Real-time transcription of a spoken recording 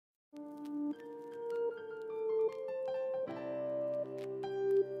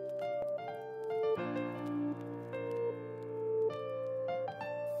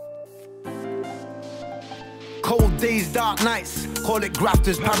Cold days, dark nights, call it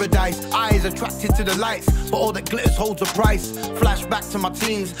grafter's paradise. Eyes attracted to the lights, but all that glitters holds a price. Flashback to my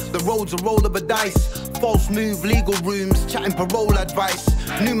teens, the road's a roll of a dice. False move, legal rooms, chatting parole advice.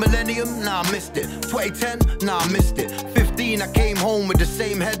 New millennium, nah, I missed it. 2010, nah, I missed it. 15, I came home with the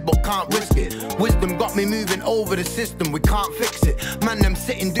same head, but can't risk it. Wisdom got me moving over the system, we can't fix it. Man, them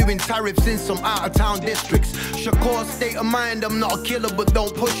sitting doing tariffs in some out-of-town districts. Shakur, state of mind, I'm not a killer, but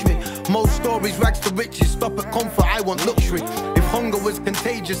don't push me. Most stories rags to riches, stop at comfort, I want luxury. If hunger was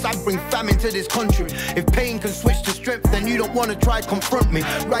contagious, I'd bring famine to this country. If pain can switch to strength, then you don't wanna try confront me.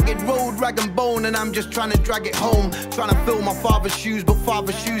 Ragged road, rag and bone, and I'm just trying to drag it home. Trying to fill my father's shoes, but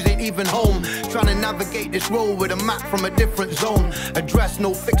father's shoes ain't even home. Trying to navigate this road with a map from a different zone. Address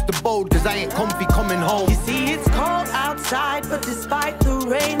no fixed abode, cause I ain't comfy coming home. You see it's cold outside, but despite the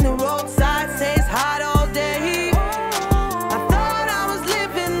rain, the roadside stays hot all day. I thought I was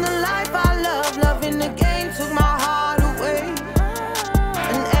living the life I love, loving the game took my heart away.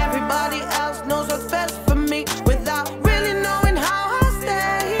 And everybody else knows what's best for me without really knowing how I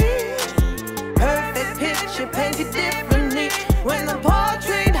stay. Perfect picture painted differently when the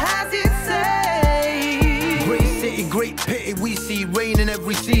portrait has its say. Great city, great pity, we see rain in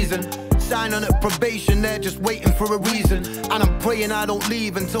every season. Sign on at probation, they're just waiting for a reason. And I'm praying I don't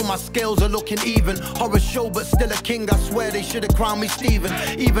leave until my scales are looking even. Horror show but still a king, I swear they should have crowned me Stephen.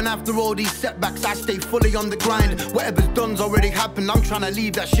 Even after all these setbacks, I stay fully on the grind. Whatever's done's already happened, I'm trying to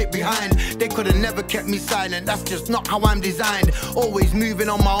leave that shit behind. They could have never kept me silent, that's just not how I'm designed. Always moving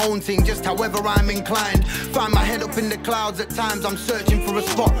on my own thing, just however I'm inclined. Find my head up in the clouds, at times I'm searching for a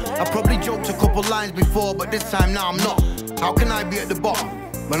spot. I probably joked a couple lines before, but this time now I'm not. How can I be at the bottom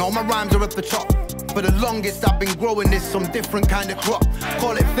when all my rhymes are at the top? For the longest I've been growing this some different kind of crop.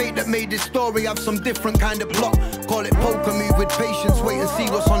 Call it fate that made this story have some different kind of plot. Call it poker, move with patience, wait and see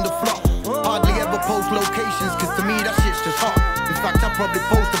what's on the flop. Hardly ever post locations, cause to me that shit's just hot. In fact, I'll probably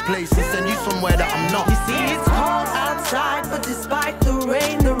post a place and send you somewhere that I'm not. You see it's cold outside, but despite the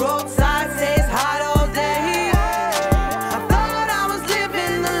rain, the roadside